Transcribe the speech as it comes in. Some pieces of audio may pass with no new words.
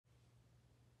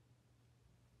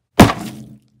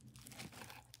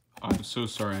I'm so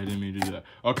sorry, I didn't mean to do that.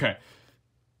 Okay.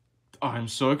 I'm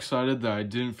so excited that I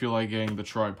didn't feel like getting the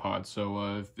tripod.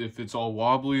 So if it's all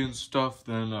wobbly and stuff,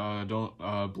 then don't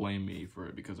blame me for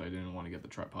it because I didn't want to get the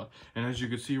tripod. And as you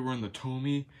can see, we're in the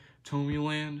Tomy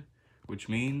land, which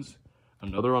means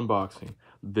another unboxing.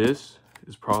 This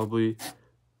is probably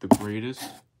the greatest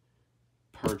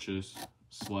purchase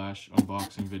 /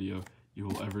 unboxing video you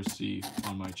will ever see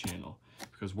on my channel.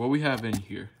 Because what we have in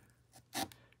here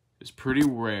is pretty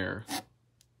rare,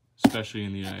 especially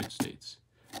in the United States.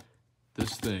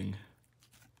 This thing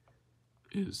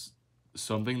is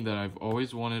something that I've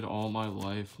always wanted all my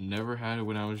life, never had it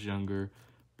when I was younger,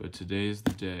 but today's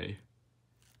the day.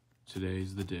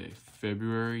 Today's the day,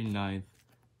 February 9th,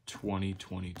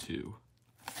 2022.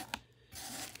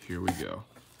 Here we go.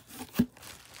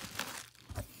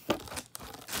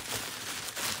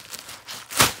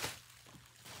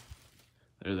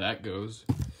 There that goes.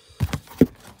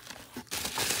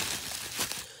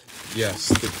 Yes,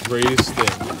 the greatest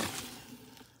thing.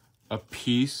 A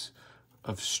piece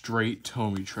of straight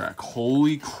Tomy track.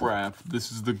 Holy crap,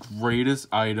 this is the greatest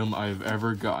item I've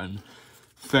ever gotten.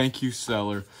 Thank you,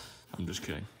 seller. I'm just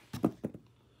kidding.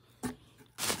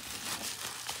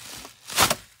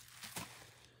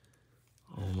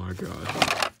 Oh my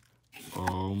god.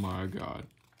 Oh my god.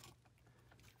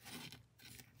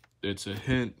 It's a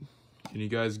hint. Can you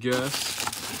guys guess?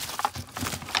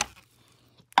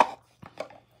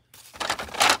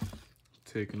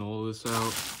 Taking all this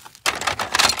out.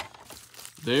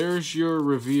 There's your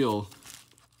reveal.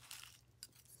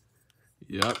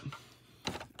 Yep.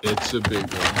 It's a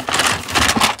big one.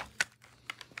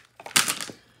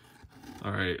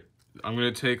 Alright. I'm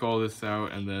going to take all this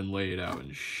out and then lay it out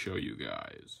and show you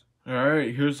guys.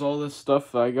 Alright, here's all this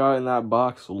stuff that I got in that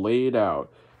box laid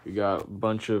out. We got a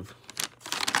bunch of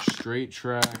straight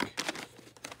track,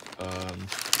 a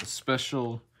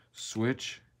special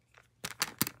switch,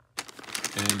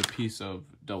 and a piece of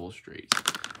double straight.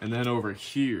 And then over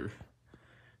here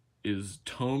is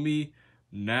Tomy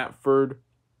Knapford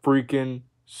freaking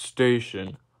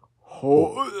Station.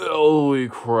 Holy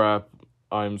crap.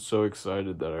 I'm so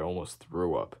excited that I almost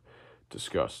threw up.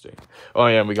 Disgusting. Oh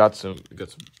yeah, and we got some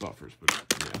buffers, but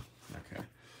yeah. Okay.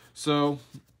 So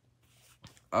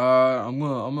I'm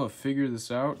gonna figure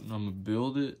this out and I'm gonna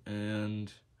build it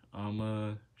and I'm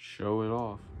gonna show it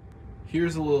off.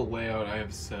 Here's a little layout I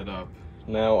have set up.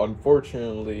 Now,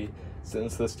 unfortunately,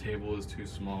 since this table is too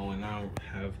small and I don't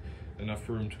have enough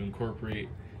room to incorporate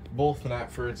both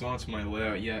Knapfords onto my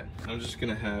layout yet, I'm just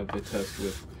gonna have a test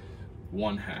with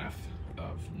one half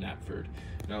of Knapford.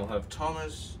 And I'll have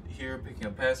Thomas here picking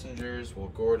up passengers while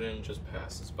Gordon just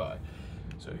passes by.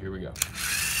 So here we go.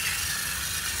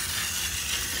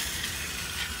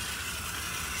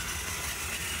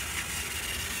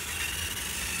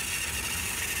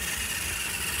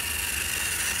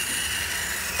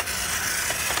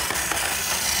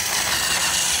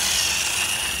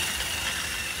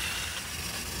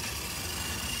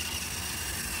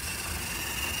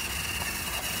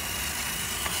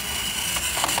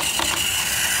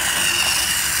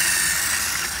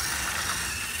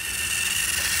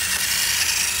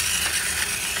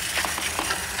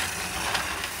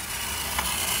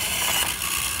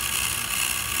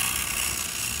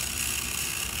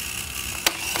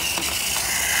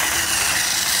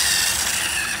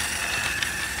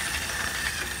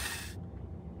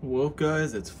 Well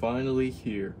guys, it's finally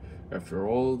here. After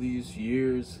all these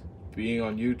years being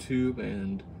on YouTube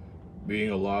and being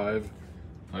alive,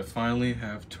 I finally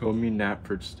have Tomy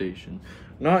Knapford Station.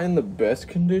 Not in the best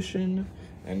condition,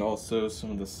 and also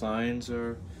some of the signs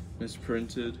are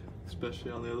misprinted,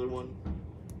 especially on the other one.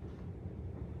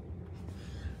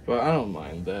 But I don't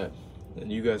mind that,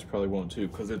 and you guys probably won't too,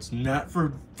 because it's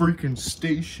Knapford freaking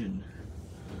Station.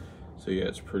 So yeah,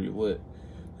 it's pretty lit.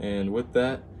 And with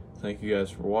that, thank you guys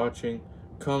for watching.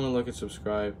 Comment, like, and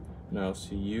subscribe, and I'll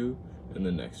see you in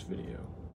the next video.